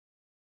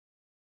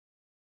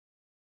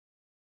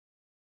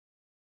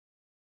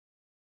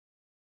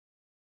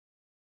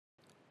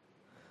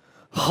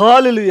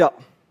Hallelujah.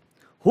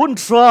 Hun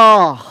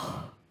tra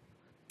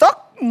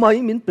tak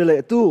mai min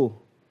pele tu.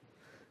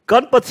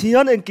 Kan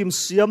pathian en kim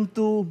siam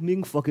tu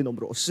ming fakin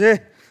omro se.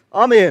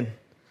 Amen.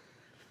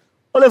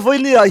 Ole voi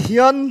ni a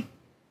hian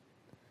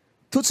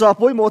thuchah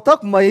pawimawh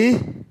tak mai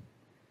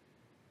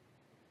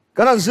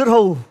kan an zir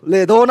ho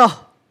le dona.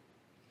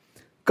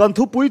 Kan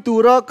thu pui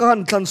tura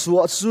kan tlan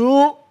suah chu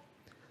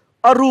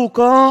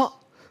Ruka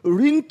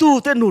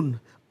Ringtute nun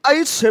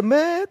ai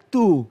chemek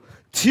tu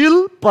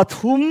Thil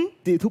Pathum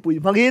ti thu pui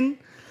mangin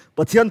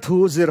pathian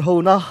thu zir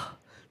ho na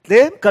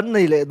tlem kan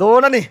nei le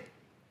dona ni.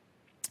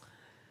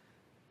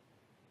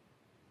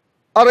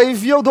 Arai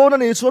viau dona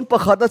ni chuan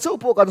pakhat a chau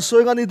po kan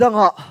soi ngani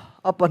danga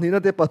a panina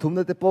te pathum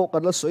na te po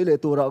kan la soi le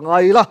tura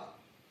ngai la.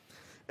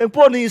 Eng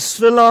po ni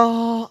Israela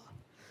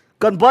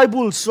kan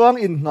Bible chuang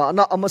in nga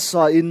na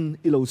amasa in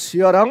ilo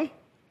chiarang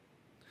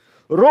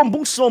rom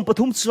bung som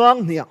pathum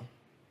chuang nia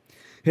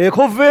he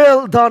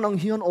khovel dan ang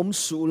hian om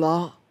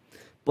sula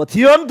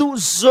pathian du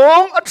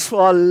zong a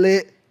thwal le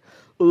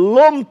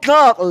lom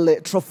tak le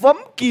trafam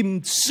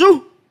kim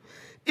chu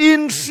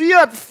in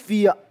riat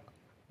fia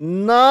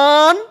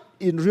nan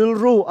in ril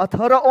ru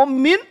athara om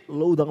min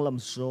lo dang lam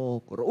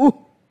so ro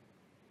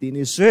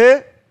tini se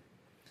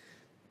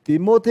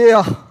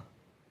Timothea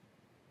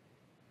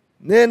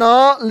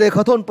nena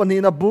lekhathon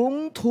panina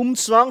bung thum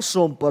chuang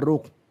som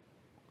paruk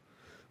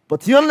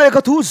pathian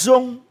lekhathu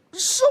zong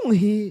zong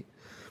hi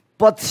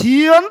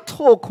pathian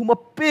tho khuma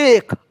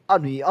pek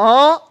ani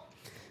a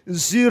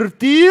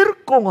zirtir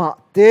konga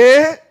te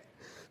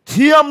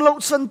thiam lo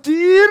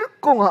chantir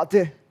konga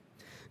te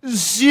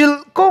zil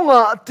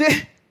konga te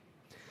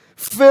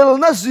fel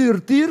na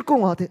zirtir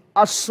konga te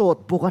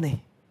asot pokani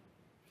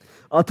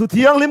atu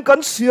thiang lim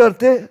kan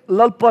siarte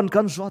lalpan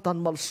kan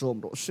zwatan mal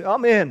som ro se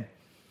amen.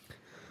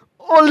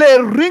 Ole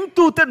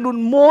Ringtute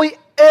nun moi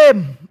em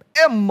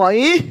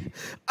mai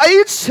ai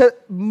che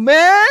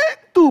me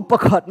tu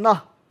pakhat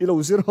na ilo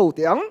zir ho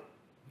tiang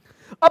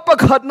a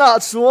pakhat na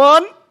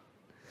chuan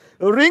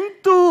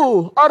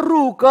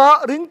Ruka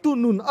Ringtu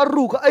nun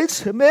Ruka ai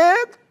che me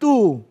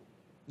tu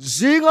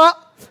zinga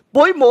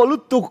pawimawh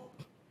lutuk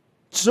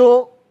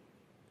cho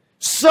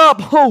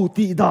sap ho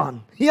ti dan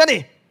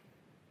hiani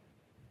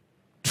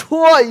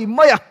thuai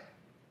maya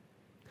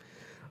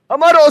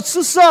amaro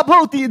chu sap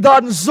ho ti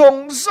dan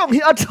zong hi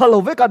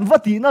athalo ve kan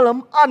vati na lam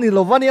ani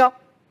lovania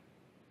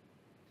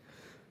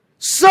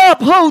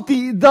sap ho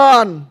ti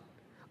dan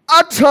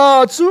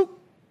atha chu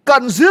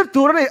kan zir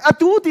tur ni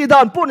atu ti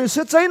dan po ni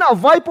se chaina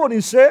vai po ni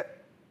se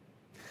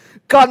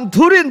kan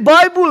thurin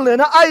Bible ne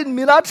na ain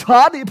mila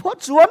tha di pho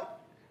chuan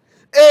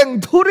eng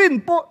thurin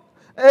po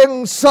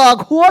eng sa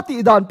khua ti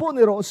dan po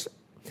ni ro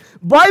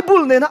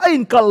Bible ne na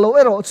ain kal lo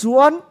ero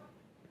chuan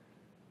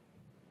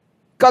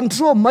kan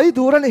tro mai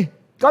tur ni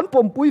kan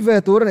pompui ve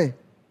tur ni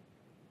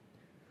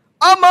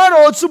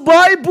amaro chu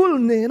Bible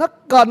ne na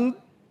kan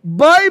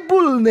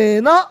Bible ne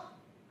na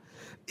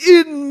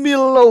in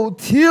milo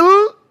thil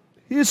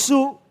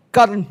hisu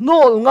kan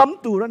nol ngam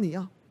tur ani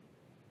a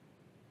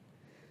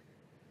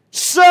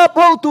sap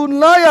ho tun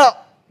laya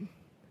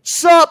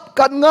sap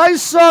kan ngai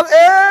sang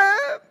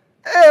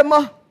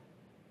ema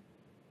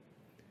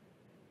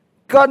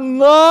kan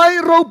ngai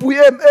ro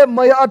pui em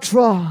mai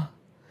atra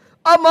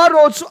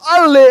amaro chu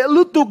alle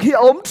lutuk hi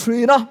om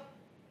thrina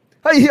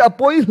hai hi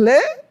apoi le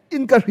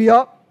in karia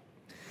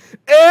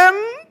em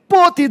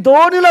poti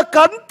donila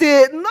kan te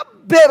na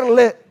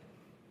berle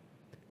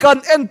kan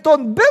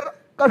enton ber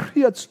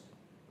karia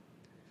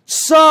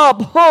sap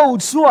ho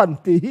chuan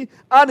ti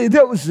ani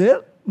deu zel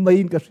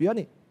main karia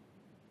ni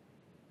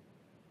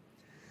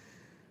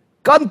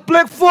kan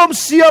platform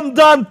siam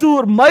dan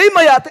tur mai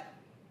mayate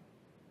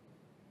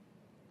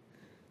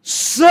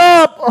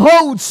sap ho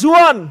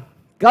chuan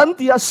kan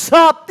ti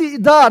sap ti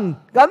dan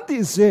kan ti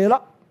zela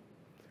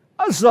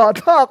aza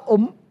thak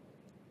om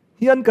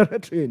hian ka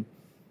rethin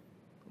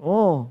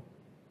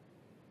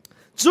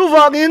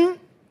chuwangin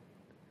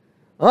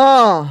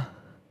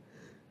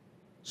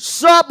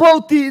sap ho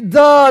ti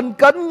dan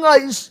kan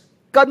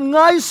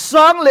ngai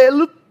sang le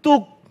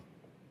lutuk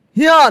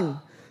hian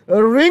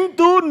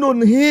ringtu nun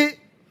hi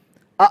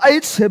a ai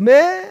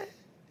cheme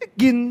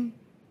gin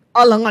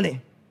alangani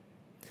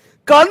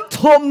kan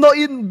thom no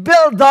in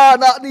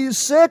beldana ni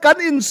se kan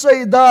in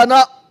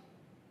seidana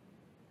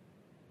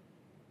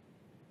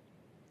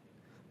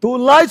tu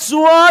lai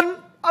chuan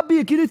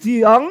abi kini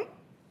tiang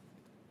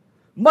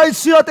mai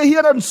sia te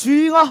hian an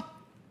swinga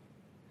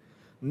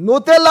no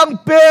te lang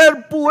per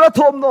pura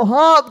thom no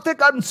hak te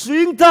kan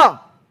swing ta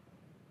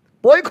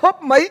poi khop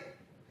mai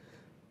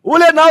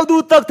ule nau du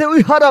tak te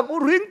ui harang u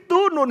ring tu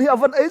nun hi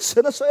avan ai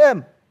sena so em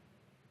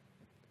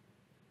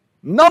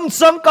nam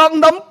sang kang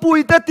nam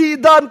pui te ti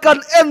dan kan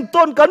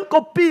enton kan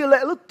copy le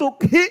lutuk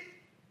hi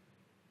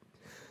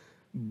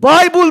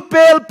Bible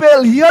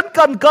pel hian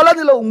kan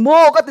kalani lo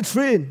mo ka ti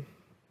trin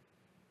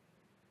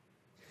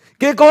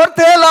ke kor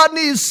te la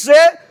ni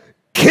se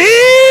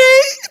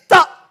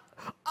kita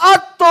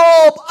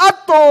atop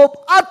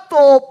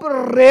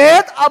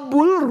red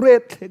abul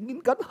red thengin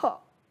kan ha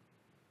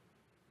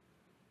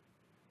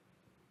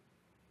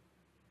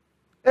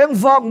eng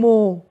vak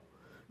mo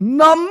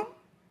nam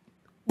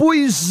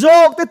pui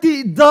zok te ti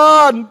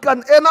dan kan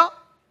ena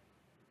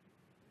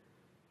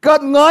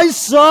kan ngai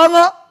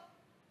sanga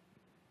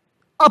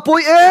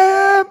apoi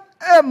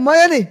em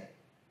mai ni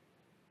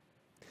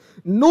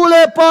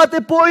nule pa te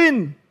poin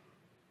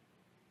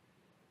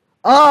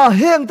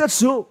heng te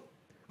su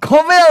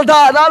khovel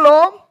da na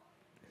lom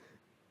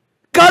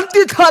kan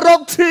ti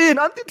tharok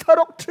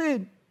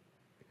thin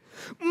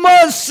ma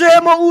se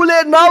mo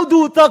ule nau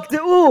du tak te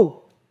u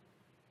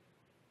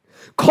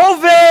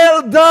khovel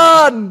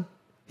dan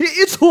hi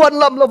i chuan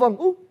lam lawang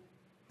u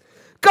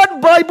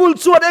kan bible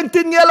chuan eng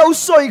tin nge lo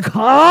soi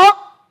kha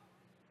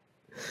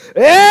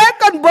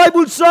kan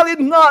bible chuan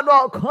in nga no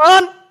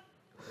khan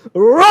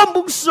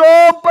rambuk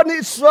som pani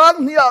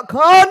sang nia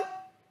khan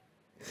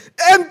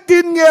eng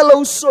tin nge lo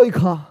soi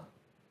kha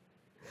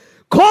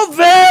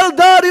khovel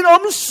dan in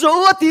om so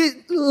ati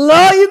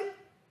lain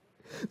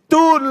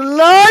tu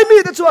lai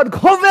mi te chuan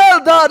khovel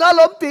dan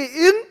alom ti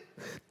in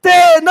te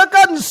na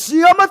kan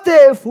siam te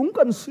phung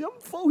kan siam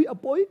fo hi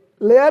apoi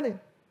le ani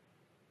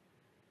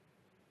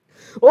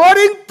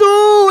oring tu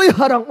I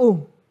harang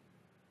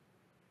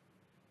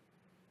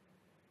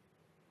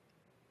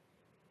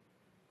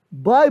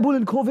Bible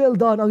in khovel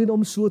dan angin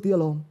om su ti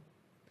alom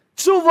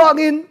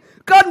chuwangin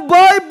kan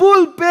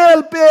Bible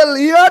pel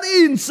hian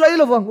in sai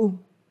lawang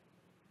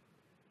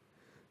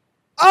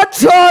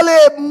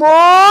achale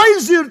moi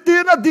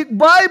zirtin a dik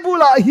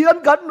Bible a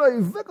hian kan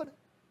noi vekan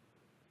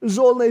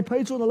zol nei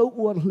phai chu na lo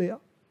uan hle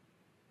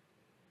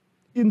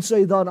in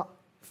sai dana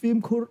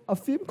phim khur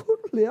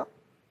le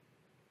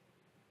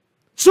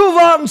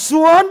chuwang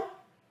suan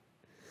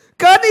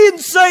kan in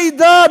sai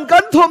dan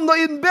kan thom no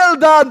in bel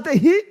dan te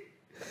hi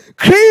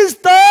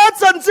Krista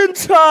chan chin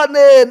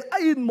chanen a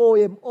in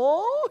moem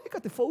hi ka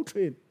te fo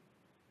train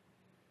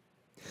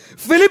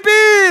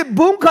Philippi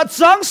bung khat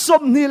sang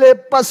som ni le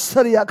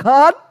pasaria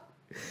khan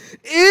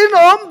in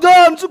om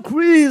dan chu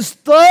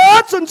Krista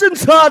chan chin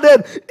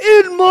chanen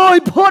in moi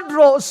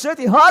podro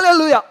seti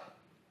hallelujah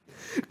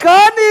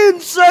kan in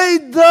sai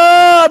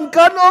dan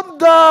kan om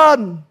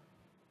dan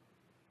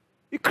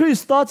I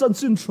Krista chan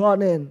chin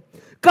chanen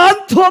kan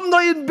thom no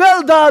in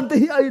bel dan te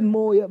hi a in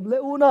moem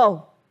le unaw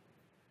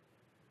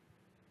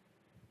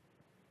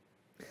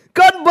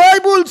kan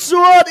Bible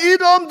chuan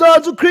in om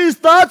dan chu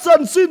Krista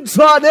chan sin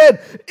chanen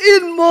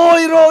in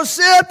moi ro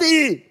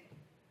seti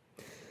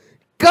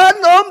kan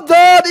om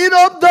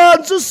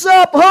dan chu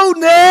sap ho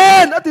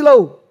nen atilo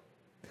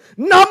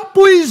nam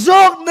pui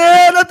zok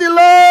nen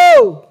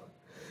atilo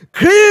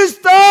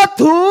Krista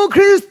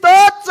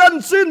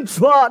chan sin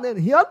chanen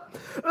hian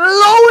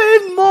lo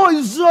in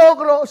moi zok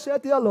ro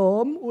seti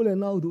alom ule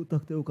nau du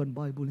tak teu kan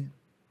Bible in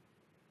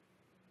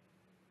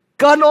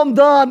kan om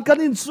dan kan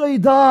in soi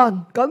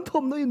dan kan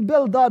thom no in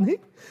bel dan hi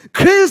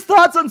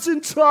Krista chan sin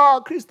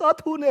cha Krista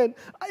thunen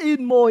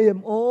in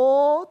moem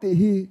ti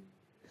hi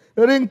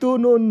ring tu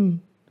nun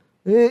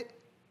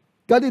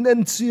kan in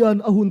en chian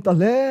a hun ta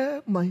le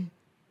mai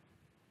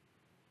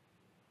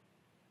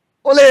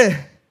ole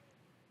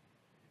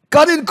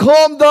kan in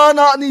khom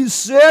dan a ni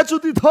se chu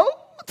ti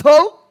tho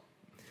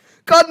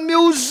kan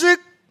music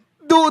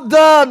du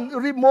dan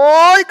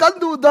rimoi kan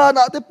du dan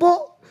a te po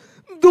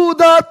du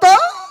da ta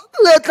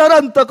le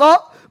karan taka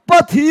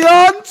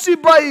pathian si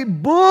bai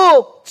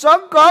buk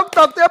changkang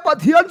takte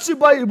pathian si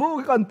bai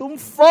buk kan tum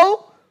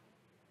fo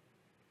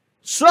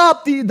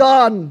sap ti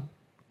dan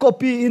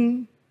copy in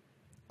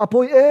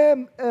apoi em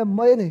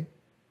mai ne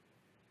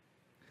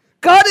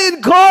kan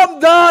in khom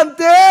dan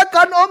te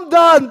kan om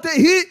dan te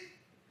hi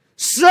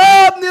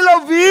sap ni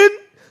lovin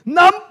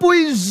nam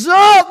pui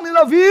zak ni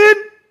lovin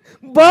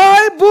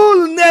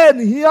Bible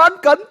nen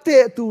hian kan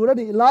te tu ra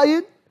ni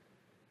lain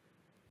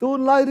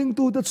tun lai ring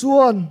tu te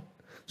chuan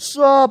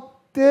sap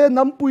te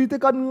nampui te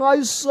kan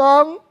ngai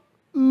sang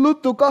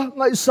lutuka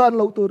ngai san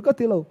lo tur ka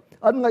tilo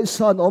an ngai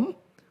san om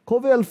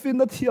khovel fin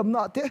na thiam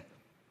na te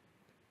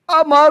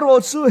amaro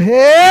chu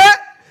he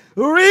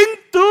ring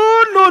tu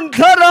nun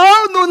kharau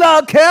nuna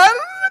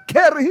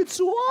kher hi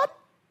chuan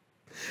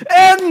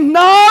en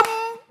nam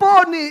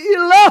poni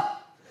ila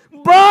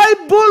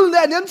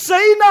Bible nen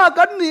sei na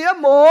kan ni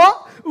mo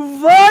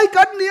vai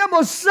kan ni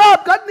mo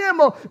sap kan ni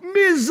mo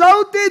mi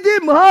zauti di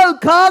mahal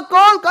kha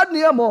kol kan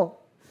ni mo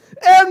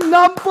en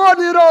nam po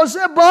ni ro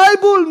se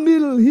Bible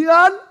mil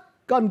hian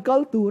kan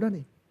kal tu ra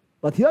ni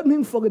pathian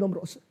ning fogin om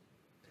ro se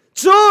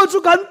chu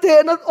kan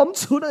te na om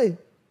chu nai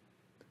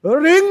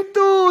ring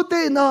tu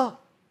te na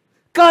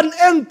kan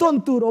en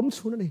ton tu om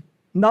chu nai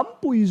nam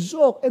pui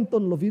zok en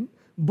ton lovin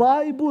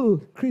Bible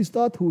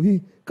Krista thu hi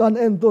kan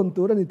en ton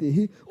tu ra ni ti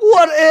hi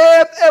war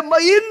em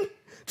in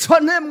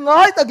chan em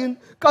ngai takin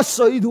ka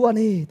soi du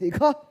ani ti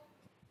kha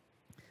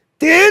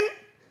tin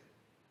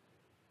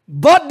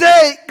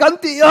birthday kan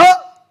ti ha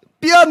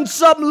pian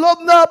sam lom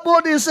na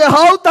body se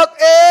hau tak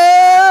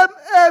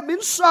em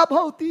in sap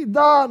hau ti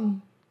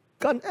dan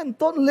kan en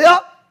ton lea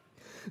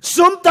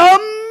sum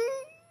tam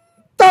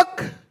tak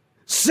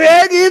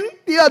segin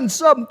pian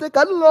sam te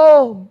kan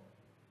lom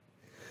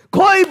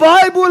khoi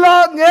Bible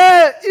nge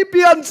i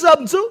pian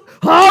sam chu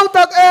hau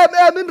tak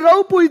em in rau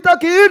pui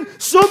takin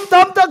sum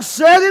tam tak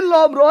seng in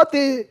lom ro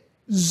ti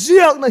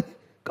ziak này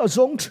ka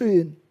zong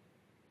thin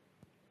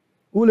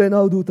u le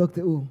nau du tak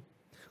te u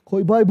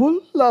khoi bible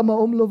lama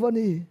om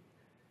lovani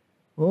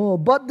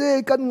birthday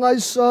kan ngai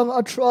sang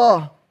atra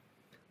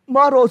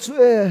maro chu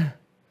e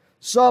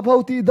sa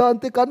phauti dan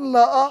te kan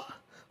la a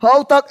hau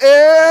tak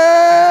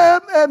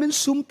em in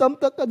sum tam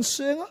tak kan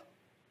senga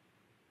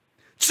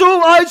chu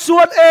ai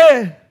chuan e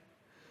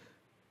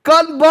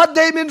kan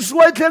birthday min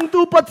suai theng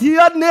tu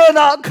pathian ne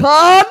na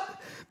khan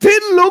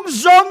thin lung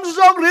zong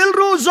zong ril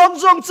ru zong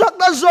zong chak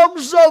na zong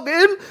zong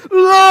in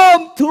lom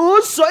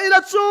thu soi na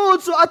chu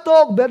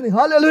atok ber ni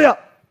hallelujah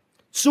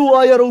chu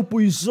ai ro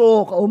pui zo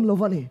ka om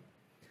lovani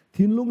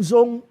thin lung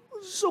zong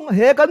zong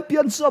he kan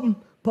pian sam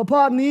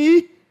papa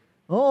ni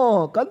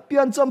kan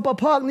pian cham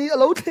papa ni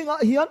alo thenga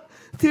hian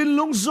thin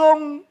lung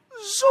zong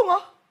zonga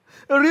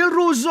ril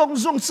ru zong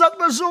zong sak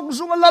na zong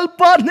zong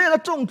lalpa ne na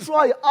tong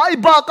try ai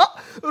ba ka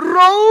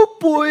ro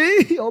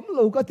pui om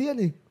lo ka ti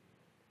ni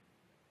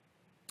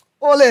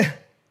ole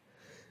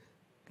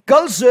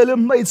kal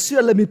selem mai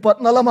sia le mi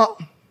pat na lama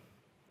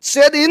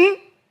sedin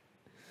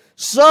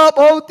sa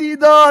bauti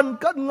dan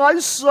kan ngai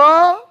sa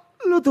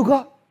lutuka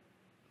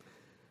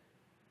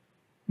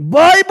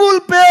bible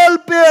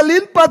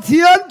pelin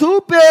pathian thu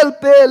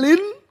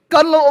pelin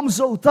kan lo om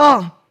zo ta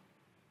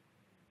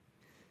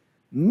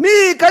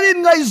mi kan in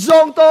ngai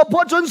zong to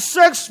pochon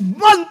 6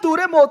 month tu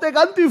re mo te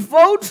kan ti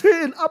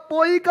foutin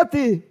apoi ka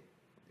ti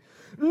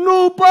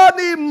nu pa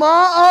ni ma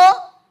a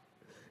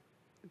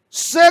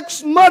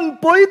 6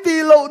 month poi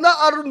ti lo na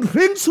arun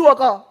ring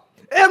suaka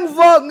eng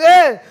wang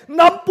e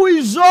nam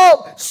pui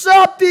zo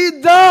sap ti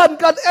dan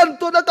kan en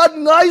to na kan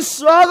ngai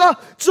sanga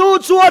chu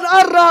chuan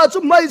ara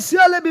chu mai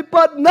sia le mi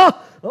pat na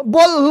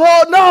bol lo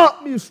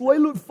na mi suai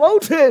lut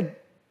foutin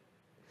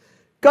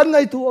kan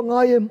ngai tu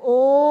ngai em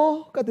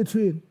ka ti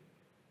thin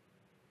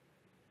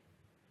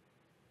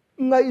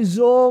ngai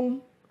zong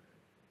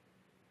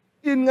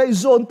in ngai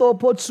zon to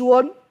pot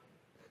chuan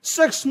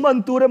 6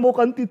 month tu re mo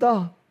kan ti ta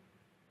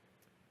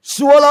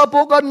suala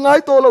po kan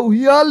ngai to lo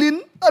hialin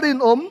arin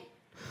om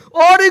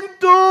oring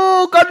tu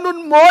kan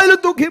nun moi lu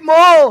tu ki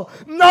mo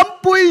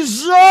nam pui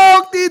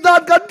zok ti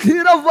dan kan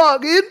thira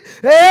wagin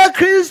he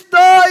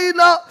Krista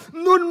ina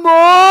nun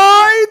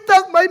moi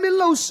tak mai min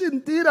lo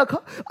sin ti ra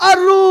kha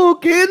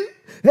arukin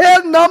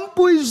heng nam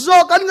pui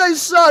zok kan ngai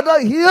sa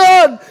na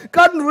hian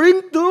kan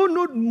ring tu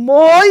nun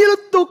moi lu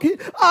tu ki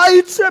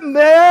ai che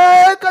me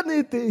kan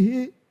ni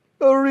ti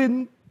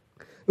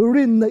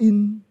rin na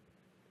in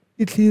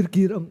ithir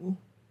kirang u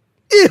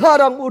i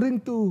harang uring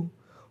tu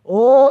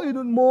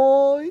inun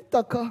moi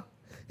taka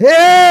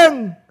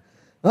heng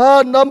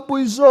nam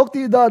pui zok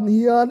ti dan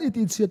hian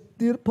iti chet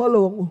tir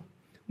phalong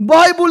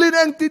bible in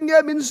eng tin nge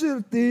min sir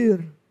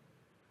tir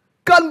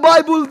kan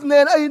bible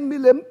nen ain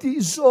milem ti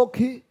zok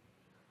hi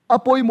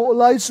apoi mo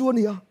lai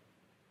suania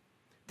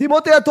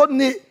timote thon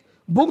ni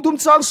bungtum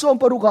chang som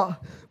paruka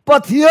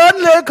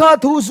pathian lekha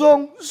thu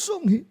zong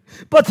song hi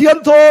pathian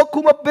tho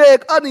kuma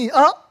bek ani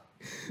a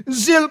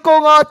zil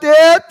konga te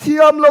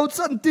thiam lo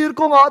chan tir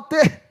konga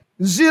te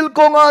zil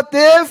konga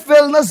te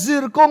fel na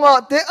zir konga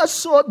te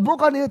asot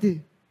bokani ti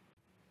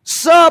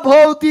sab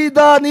ho ti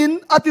danin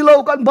atilo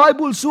kan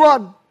bible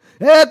suan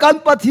he kan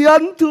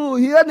pathian thu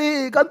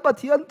hiani kan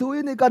pathian thu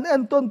ini kan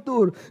enton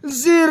tur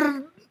zir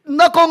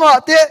na konga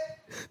te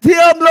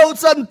thiam lo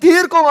chan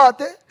tir konga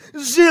te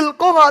zil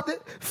konga te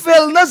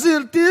fel na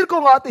zir tir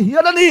konga te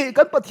hiani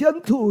kan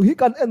pathian thu hi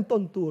kan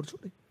enton tur chu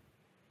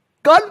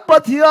kan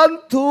pathian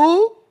thu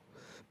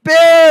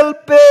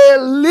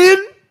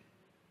pelin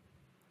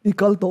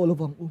ikal to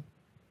lovang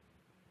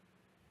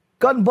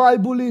kan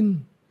bible in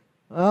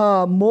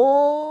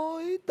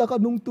moi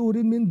takanung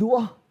turin min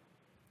dua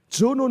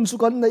chunun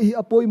sukan na hi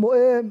apoi mo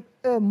em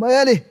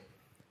mayani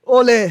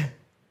ole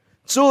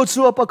chu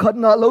pakhat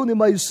na lo ni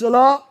mai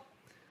sala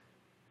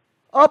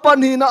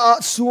apanina a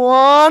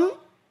suan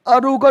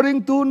aru ka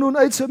ring tu nun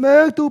ai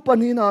cheme tu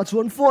panina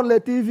chuan phone le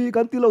tv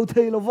kan ti lo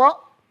thei lova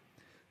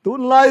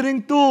tun lai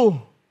ring tu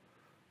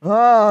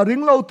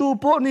ring lo tu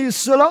po ni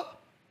sala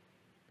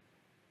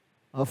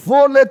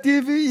phone le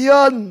tv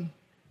yan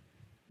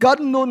kan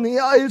nun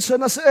ni ai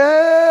chana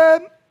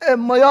em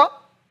maya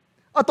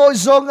atoi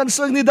zong kan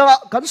soi ni da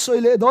kan soi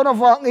le dona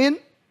wang in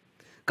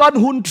kan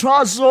hun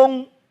tra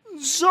zong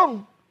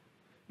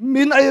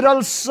min ai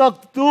ral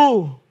sak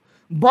tu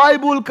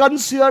bible kan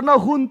siar na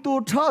hun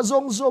tu tha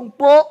zong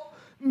po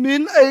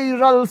min ai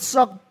ral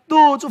sak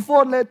tu chu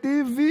phone le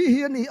tv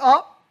hi ni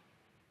a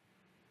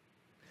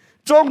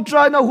chong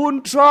trai na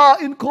hun tra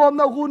in khom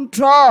na hun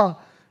tra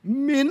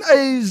min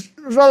ai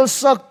ral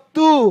sak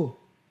tu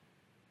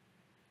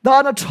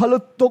dana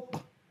thalut tuk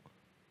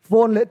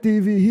phone le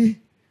tv hi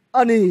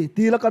ani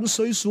tila kan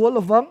soi sual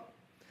lawang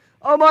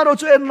amaro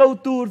chu en lo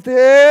tur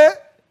te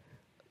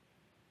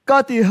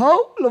kati hau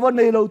lawan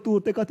nei lo tur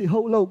te kati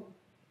hau lo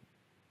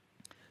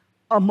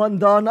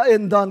amandana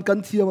en dan kan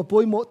thiam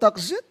poi mo tak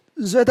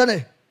zetane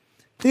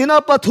tina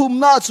pathum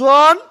na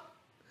chuan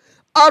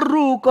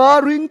Ruka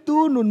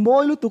ringtute nun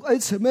moi lu tuk ai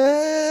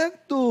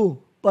chemek tu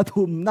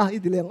pathum na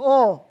itileng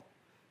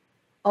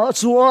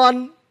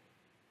chuan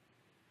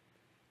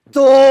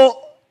to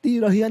ti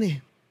ra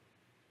hiani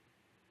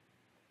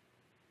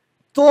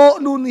to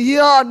nun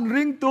hian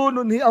ringtu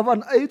nun hi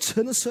awan ai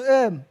chen se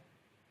em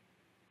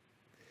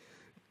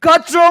ka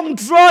trong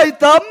trai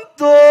tam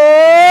to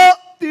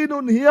ti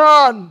nun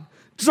hian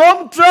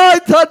trong trai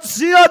thật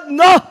siat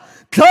na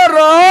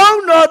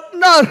tharau nat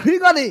na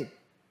ringani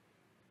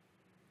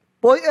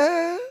poi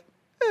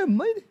em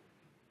mai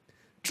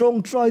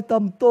trong trai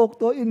tam tok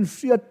to in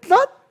fiat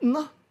tat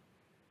na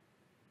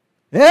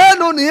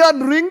nun hian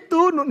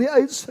ringtu nun hi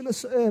ai chen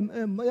se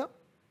em maya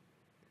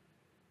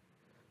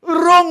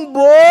rong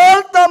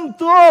bol tam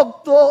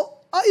tok to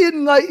a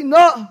in ngai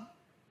na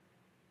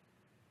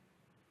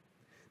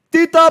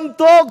ti tam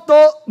tok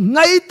to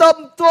ngai tam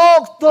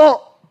tok to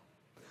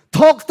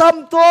thok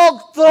tam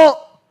tok to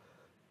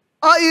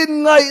a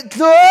in ngai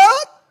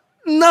thot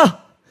na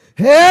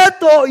he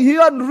to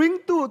hian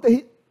ringtute hi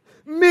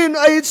min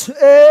ai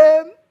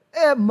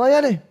em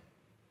maya ne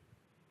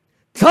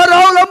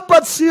tharau lam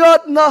pat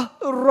siat na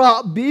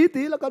ra bi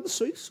ti la kan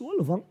soi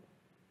sual wang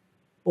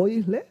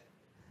oi le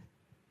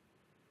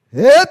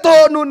he to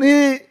nun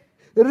hi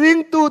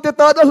ringtute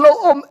ta da lo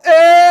om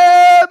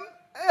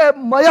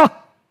em maya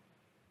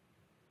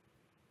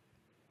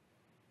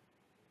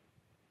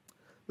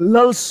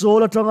lal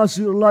sola tanga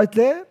sir lai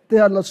te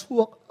an la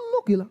suak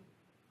lokila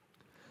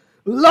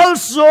lal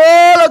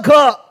sola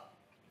kha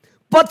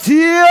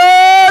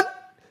pathian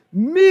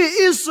mi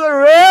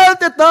Israel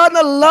te ta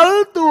na lal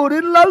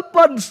turin lal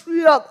pan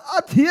siak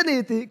athiani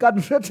ti kan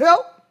hretheu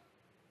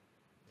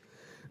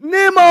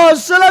ni ma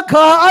sala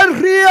kha an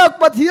riak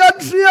pathian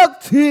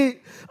riak thi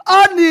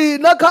ani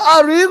na kha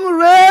aring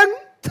reng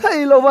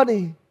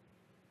thailowani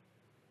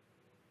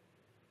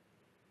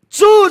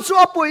chu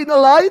apui na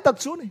lai tak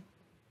chu ni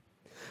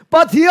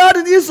pathian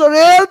in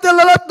Israel te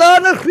lalata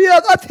na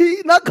riak athi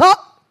na kha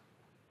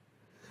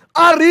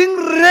aring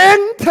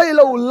reng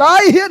thailo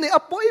lai hiani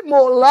apoi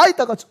mo lai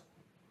tak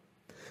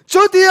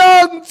chu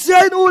tiang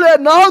chen ule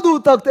nau du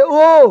tak te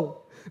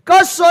o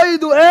ka soi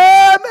du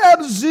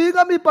em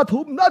zinga mi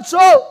pathum na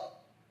cho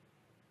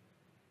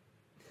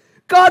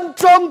kan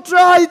trong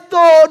trai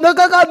to na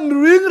ka kan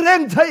ring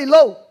reng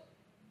thailo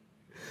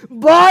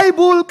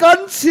Bible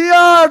kan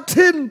chia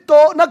thin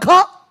to na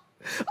kha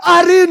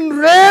arin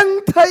reng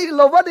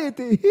thailo wani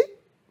ti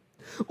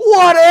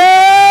war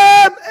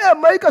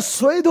em mai ka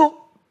soi du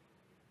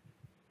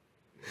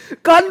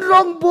kan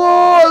rong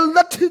bol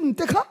na thin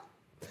te kha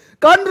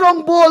kan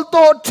rong bol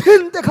to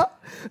thin te kha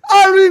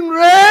aring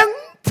reng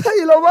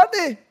thailo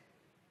wani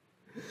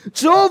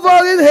cho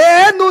wangin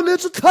he nu ni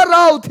chu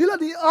tharau thila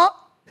ni a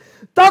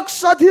tak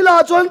sa thila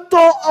chon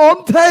to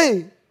om thei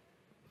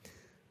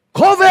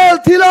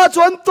khovel thila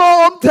chon to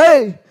om thei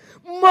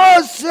ma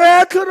se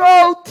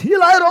tharau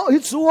thila ro hi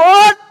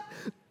chuan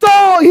to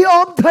hi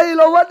om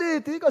thailo wani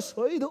ti ka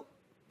soi du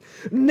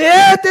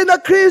ne te na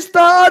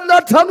Krista na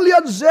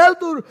thanglian zel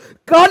tur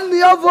kan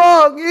nia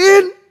wang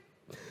in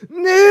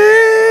ni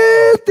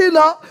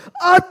tina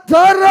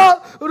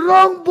athara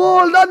rong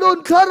bol na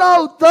nun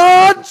tharau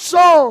tan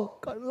so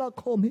kan la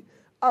khomi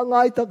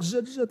angai tak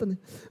zet ani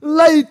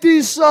leiti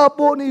sa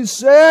boni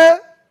se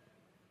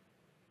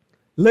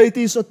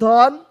leiti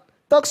satan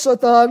tak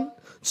satan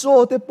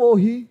so te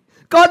pohi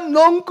kan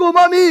nong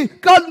kumami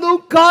kan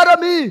nong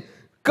karami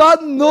kan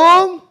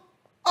nong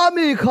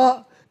ami kha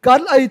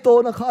kan ai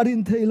to na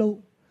kharin thailo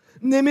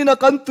nimina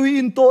kan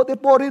tuin to te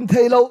porin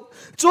thailo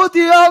chu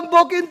tiang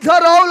bokin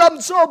tharau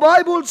lam so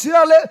Bible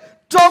chiale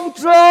trong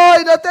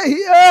trai na te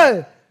hi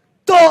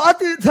to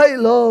ati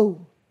thailo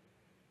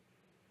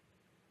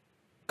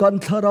kan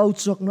tharau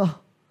chakna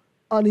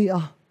ani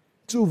a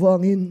chu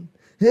wangin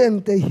heng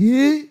te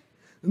hi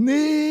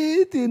ni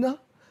tina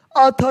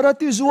athara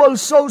ti zual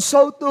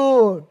so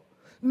tur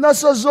na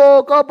sa zo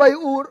ka bai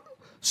ur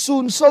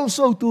sun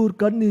so tur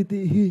kan ni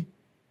ti hi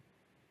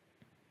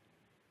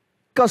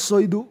ka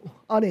soidu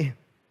ani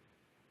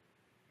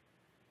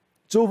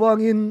chu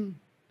wangin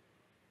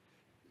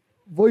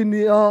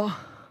voinia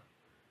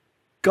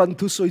kan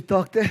thu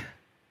soitak te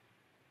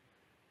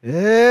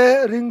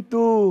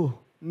ringtu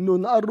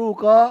nun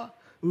aruka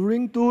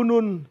ringtu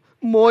nun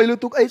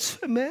moilutuk ai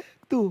chme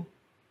tu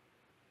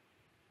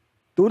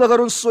na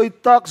karun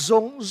soitak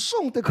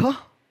zong te kha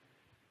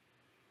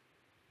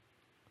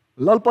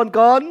lalpan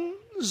kan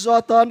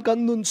zatan kan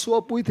nun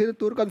suapui the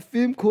tur kan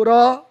film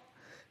khura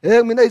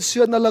eng min ai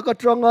chian na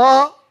lakatranga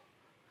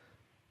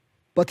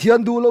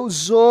pathian du lo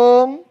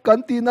zong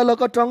kan ti na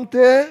lakatrang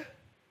te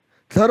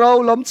tharau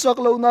lam chak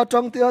lo na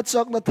tang te a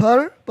chak na thar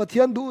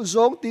pathian du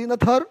zong ti na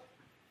thar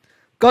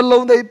kan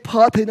lo nei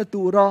pha theina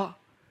tura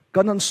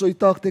kan han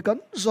soitak te kan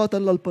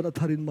zatan lalpan a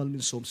tharin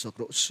malmin som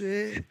sakro se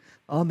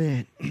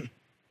amen